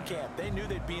training camp. They knew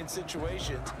they'd be in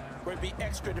situations where there'd be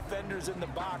extra defenders in the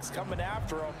box coming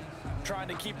after them, trying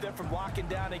to keep them from locking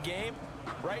down a game.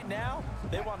 Right now,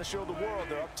 they want to show the world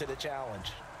they're up to the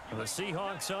challenge. The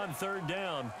Seahawks on 3rd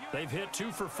down. They've hit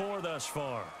 2 for 4 thus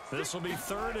far. This will be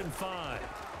 3rd and 5.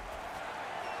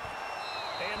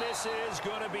 And this is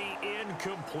going to be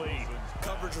incomplete.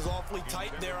 Coverage was awfully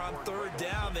tight there on 3rd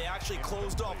down. They actually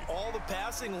closed off all the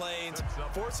passing lanes,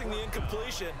 forcing the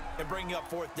incompletion and bringing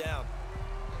up 4th down.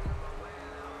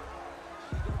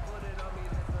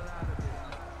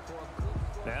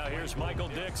 Now here's Michael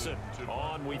Dixon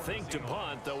on, we think, to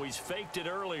punt, though he's faked it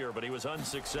earlier, but he was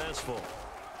unsuccessful.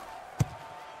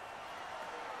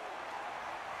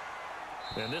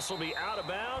 And this will be out of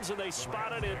bounds, and they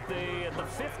spot it at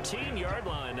the 15-yard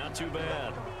line. Not too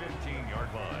bad. 15-yard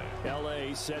line.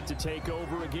 L.A. set to take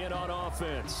over again on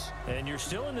offense. And you're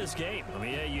still in this game. I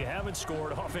mean, yeah, you haven't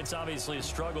scored. Offense obviously has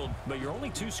struggled, but you're only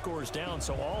 2 scores down,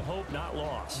 so all hope not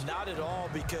lost. Not at all,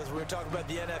 because we're talking about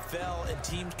the NFL, and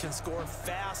teams can score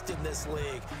fast in this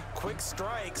league. Quick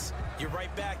strikes, you're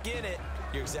right back in it.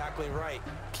 You're exactly right.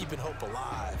 Keeping hope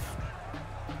alive.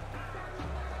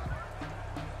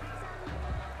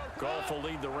 Goff will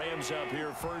lead the Rams up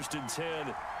here 1st and 10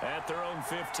 at their own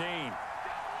 15.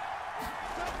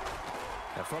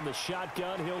 And from the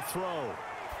shotgun, he'll throw.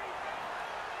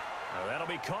 Now that'll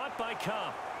be caught by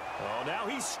Cup. Oh, now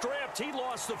he's stripped. He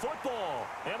lost the football.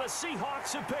 And the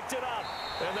Seahawks have picked it up.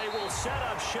 And they will set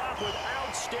up shop with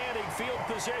outstanding field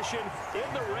position in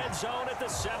the red zone at the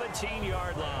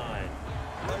 17-yard line.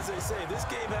 As they say, this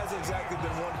game hasn't exactly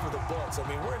been one for the books. I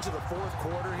mean, we're into the 4th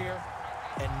quarter here.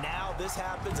 And now this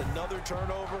happens, another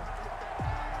turnover.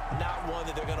 Not one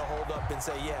that they're going to hold up and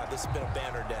say, yeah, this has been a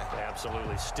banner day.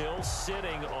 Absolutely. Still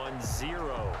sitting on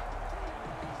 0.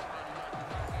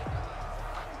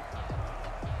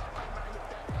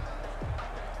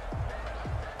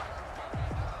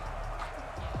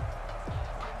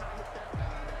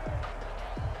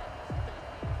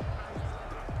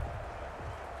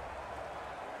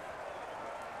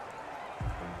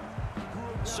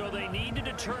 So they need to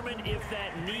determine if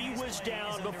that knee was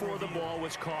down before the ball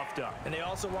was coughed up. And they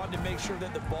also wanted to make sure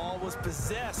that the ball was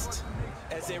possessed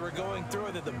as they were going through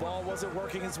it, that the ball wasn't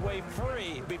working its way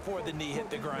free before the knee hit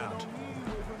the ground.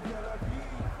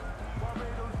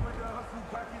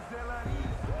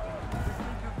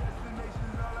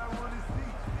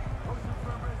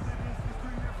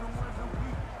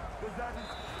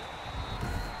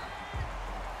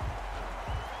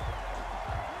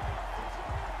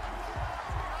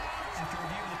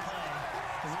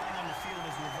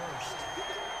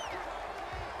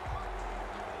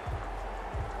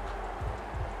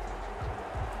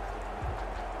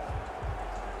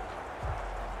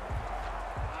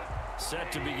 Set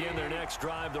to begin their next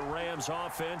drive, the Rams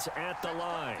offense at the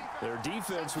line. Their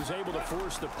defense was able to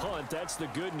force the punt. That's the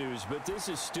good news, but this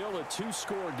is still a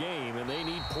 2-score game, and they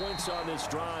need points on this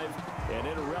drive and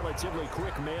in a relatively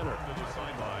quick manner. To the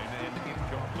sideline and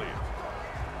incomplete.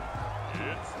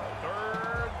 It's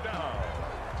 3rd down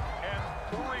and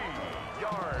 3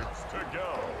 yards to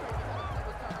go.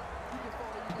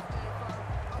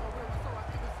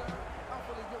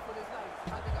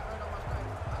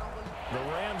 The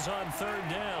Rams on third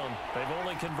down. They've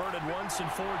only converted once in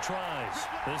 4 tries.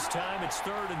 This time it's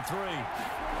 3rd and 3.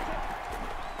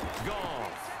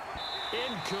 Goff.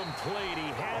 Incomplete. He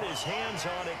had his hands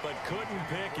on it but couldn't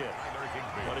pick it.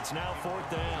 But it's now 4th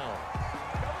down.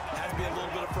 Has to be a little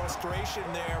bit of frustration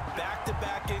there.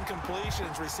 Back-to-back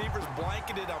incompletions. Receivers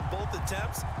blanketed on both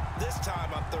attempts. This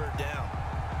time on 3rd down.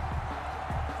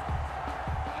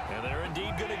 And they're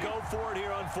indeed going to go for it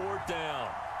here on 4th down.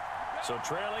 So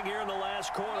trailing here in the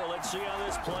last quarter. Let's see how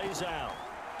this plays out.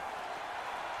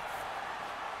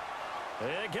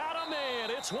 They got a man.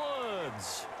 It's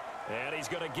Woods. And he's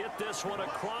going to get this one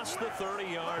across the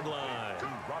 30-yard line.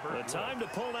 The time to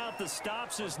pull out the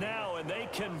stops is now, and they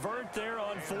convert there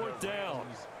on 4th down.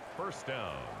 1st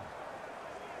down.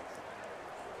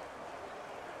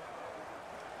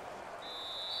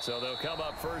 So they'll come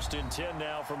up 1st and 10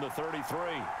 now from the 33.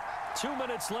 2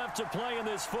 minutes left to play in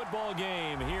this football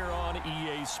game here on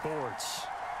EA Sports.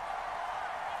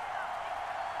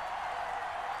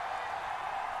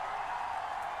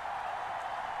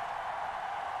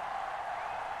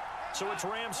 So it's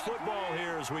Rams football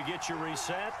here as we get you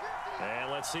reset.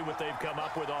 And let's see what they've come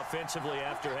up with offensively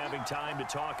after having time to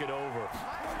talk it over.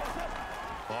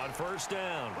 On 1st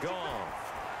down,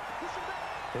 Goff.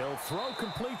 He'll throw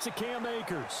complete to Cam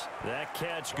Akers. That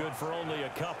catch good for only a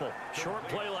couple. Short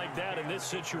play like that in this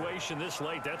situation this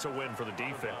late, that's a win for the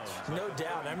defense. No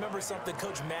doubt. I remember something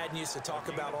Coach Madden used to talk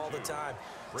about all the time.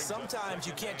 Sometimes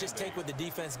you can't just take what the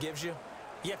defense gives you.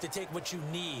 You have to take what you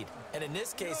need. And in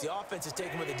this case, the offense is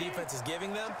taking what the defense is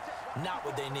giving them, not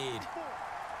what they need.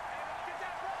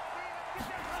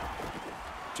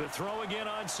 To throw again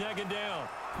on 2nd down,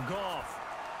 Goff.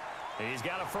 He's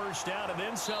got a 1st down and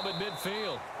then some at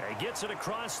midfield. He gets it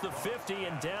across the 50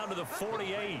 and down to the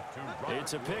 48.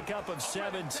 It's a pickup of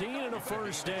 17 and a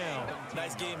 1st down.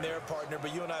 Nice game there, partner,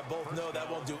 but you and I both know that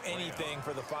won't do anything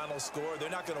for the final score. They're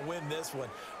not going to win this one.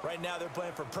 Right now they're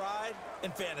playing for pride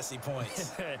and fantasy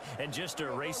points. And just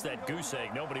to erase that goose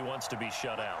egg, nobody wants to be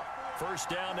shut out. 1st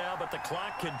down now, but the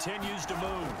clock continues to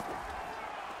move.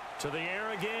 To the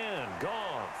air again,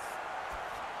 Goff.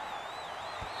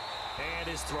 And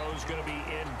his throw's going to be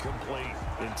incomplete.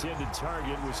 Intended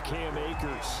target was Cam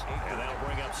Akers. And that'll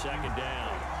bring up 2nd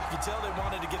down. You can tell they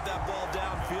wanted to get that ball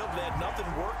downfield. They had nothing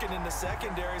working in the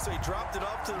secondary, so he dropped it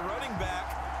off to the running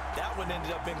back. That one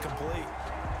ended up incomplete.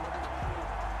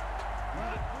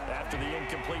 After the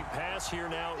incomplete pass, here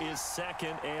now is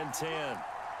 2nd and 10.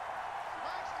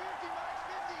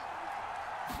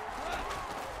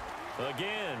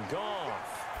 Again,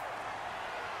 Goff.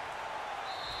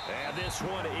 And this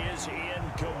one is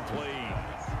incomplete.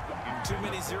 Too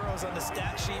many zeros on the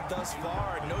stat sheet thus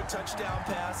far. No touchdown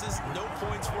passes, no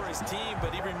points for his team,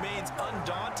 but he remains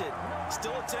undaunted.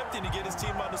 Still attempting to get his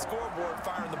team on the scoreboard,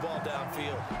 firing the ball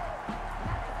downfield.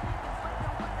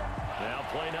 Now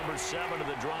play number 7 of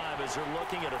the drive as they're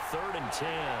looking at a 3rd and 10.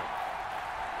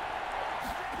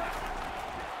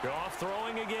 Goff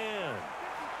throwing again.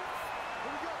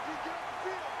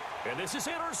 And this is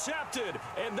intercepted,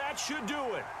 and that should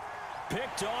do it.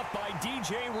 Picked off by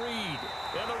DJ Reed.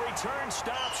 And the return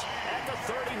stops at the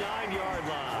 39-yard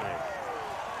line.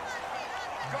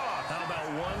 How about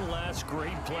one last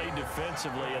great play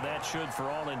defensively, and that should, for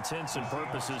all intents and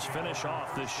purposes, finish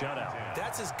off this shutout.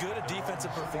 That's as good a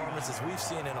defensive performance as we've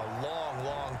seen in a long,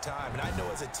 long time. And I know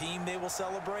as a team they will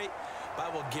celebrate, but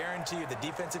I will guarantee you the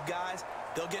defensive guys,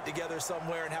 they'll get together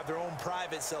somewhere and have their own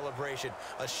private celebration.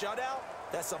 A shutout,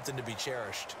 that's something to be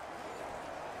cherished.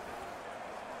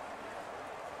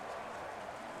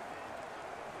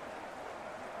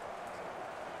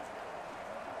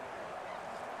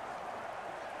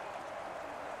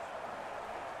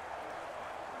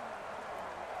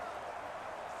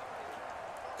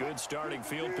 Good starting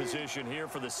field position here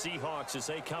for the Seahawks as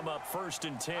they come up 1st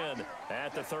and 10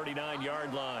 at the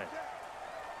 39-yard line.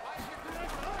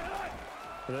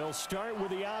 They'll start with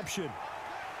the option.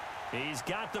 He's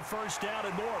got the 1st down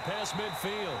and more past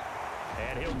midfield.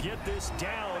 And he'll get this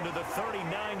down to the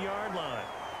 39-yard line.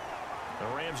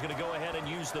 The Rams going to go ahead and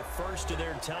use the first of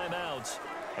their timeouts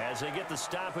as they get the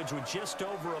stoppage with just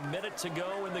over a minute to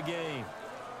go in the game.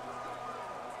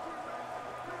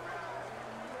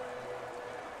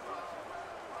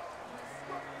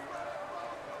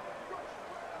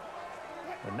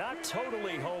 Not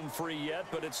totally home free yet,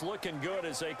 but it's looking good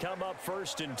as they come up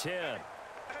 1st and 10.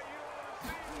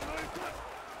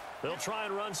 They'll try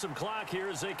and run some clock here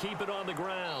as they keep it on the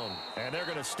ground. And they're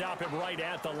going to stop him right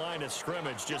at the line of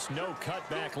scrimmage. Just no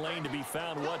cutback lane to be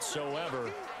found whatsoever.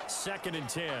 2nd and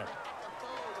 10.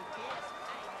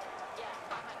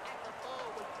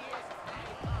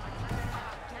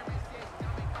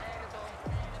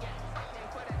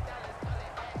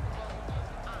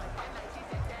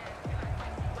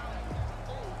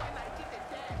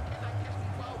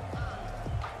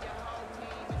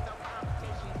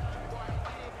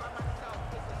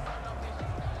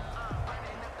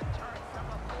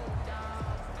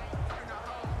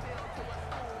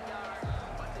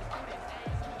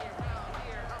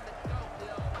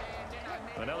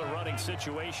 punting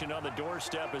situation on the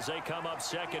doorstep as they come up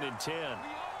 2nd and 10.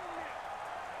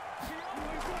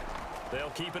 They'll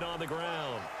keep it on the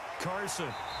ground. Carson.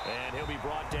 And he'll be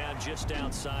brought down just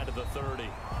outside of the 30.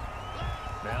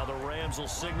 Now the Rams will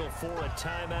signal for a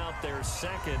timeout, their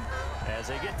second, as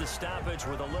they get the stoppage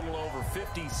with a little over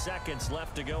 50 seconds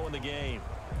left to go in the game.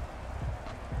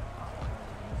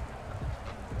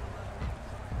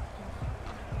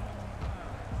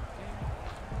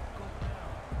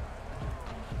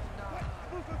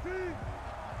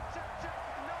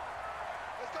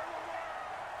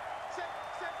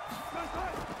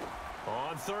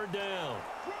 On 3rd down,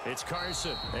 it's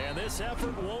Carson. And this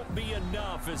effort won't be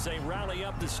enough as they rally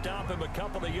up to stop him a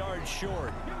couple of yards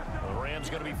short. The Rams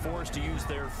going to be forced to use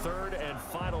their 3rd and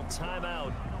final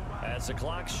timeout as the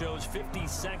clock shows 50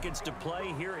 seconds to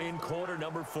play here in quarter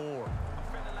number 4.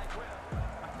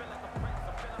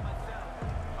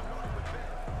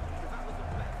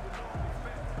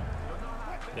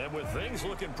 And with things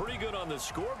looking pretty good on the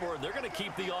scoreboard, they're going to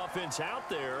keep the offense out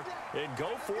there and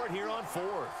go for it here on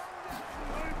 4th.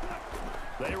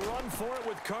 They run for it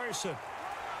with Carson.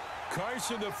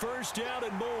 Carson, the first down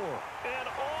and more. And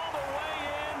all the way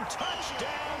in,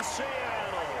 touchdown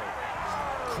Seattle.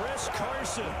 Chris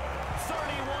Carson,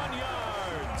 31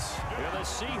 yards. And the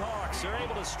Seahawks are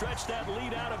able to stretch that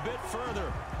lead out a bit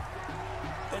further.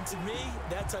 And to me,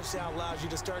 that touchdown allows you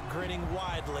to start grinning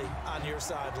widely on your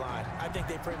sideline. I think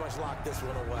they pretty much locked this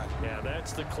one away. Yeah,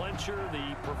 that's the clincher,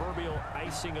 the proverbial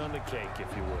icing on the cake,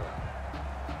 if you will.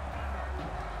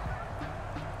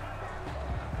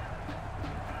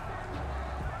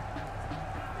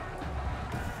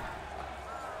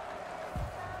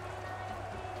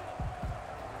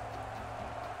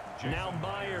 Now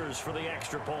Myers for the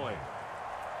extra point.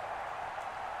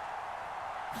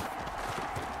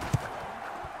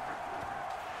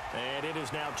 And it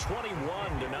is now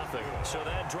 21-0. So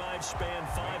that drive spanned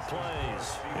 5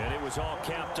 plays. And it was all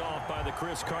capped off by the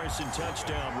Chris Carson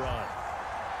touchdown run.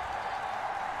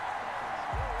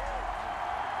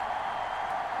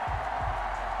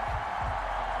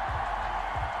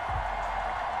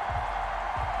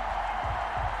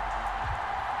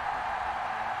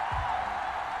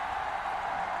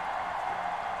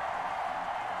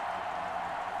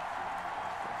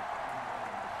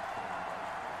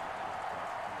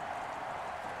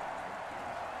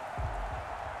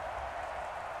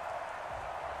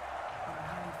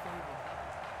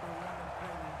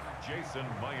 Jason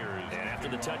Myers. And after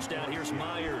the touchdown, here's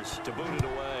Myers to boot it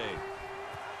away.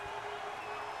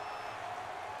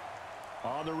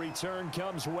 On the return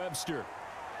comes Webster.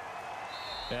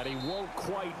 And he won't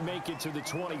quite make it to the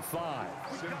 25.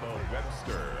 Simba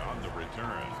Webster on the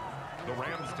return. The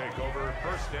Rams take over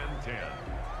 1st and 10.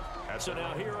 So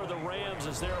now here are the Rams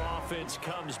as their offense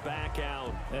comes back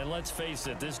out. And let's face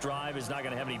it, this drive is not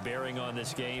going to have any bearing on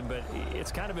this game, but it's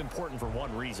kind of important for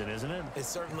one reason, isn't it? It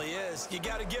certainly is. You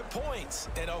got to get points.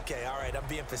 And okay, all right, I'm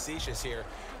being facetious here,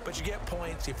 but you get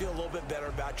points, you feel a little bit better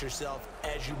about yourself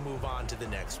as you move on to the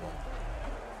next one.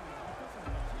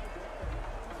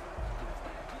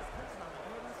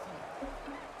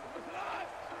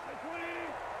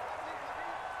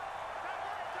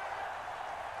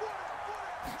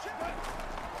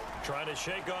 Trying to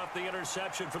shake off the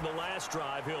interception from the last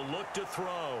drive. He'll look to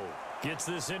throw. Gets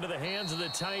this into the hands of the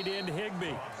tight end,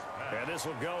 Higbee. And this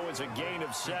will go as a gain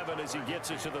of 7 as he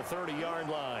gets it to the 30-yard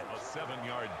line. A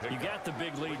 7-yard pickup. You got the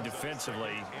big lead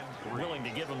defensively. Willing to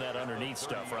give him that underneath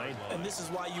stuff, right? And this is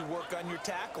why you work on your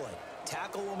tackling.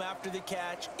 Tackle them after the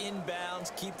catch,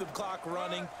 inbounds, keep the clock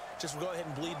running. Just go ahead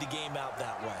and bleed the game out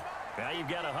that way. Now you've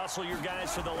got to hustle your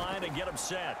guys to the line and get them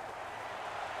set.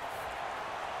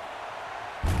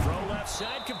 Throw left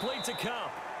side, complete to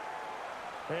Cup.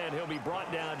 And he'll be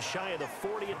brought down shy of the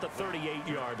 40 at the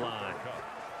 38-yard line.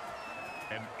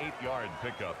 An 8-yard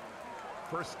pickup.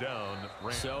 First down.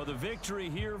 So the victory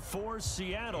here for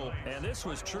Seattle. And this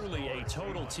was truly a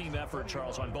total team effort,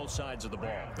 Charles, on both sides of the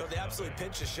ball. Well, they absolutely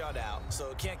pitched a shutout, so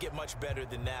it can't get much better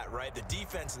than that, right? The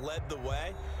defense led the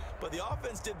way, but the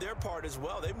offense did their part as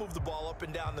well. They moved the ball up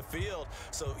and down the field.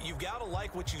 So you've got to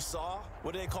like what you saw.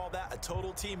 What do they call that? A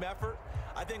total team effort?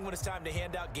 I think when it's time to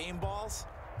hand out game balls,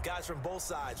 guys from both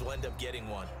sides will end up getting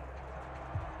one.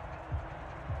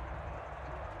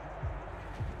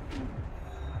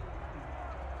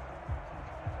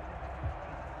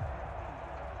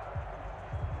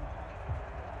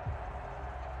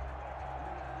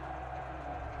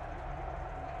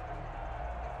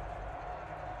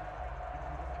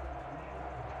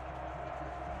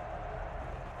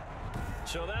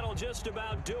 So that'll just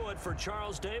about do it for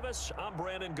Charles Davis. I'm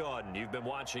Brandon Gaudin. You've been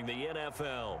watching the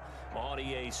NFL on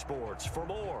EA Sports. For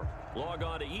more, log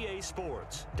on to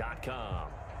easports.com.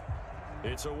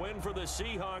 It's a win for the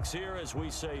Seahawks here as we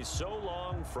say so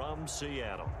long from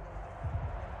Seattle.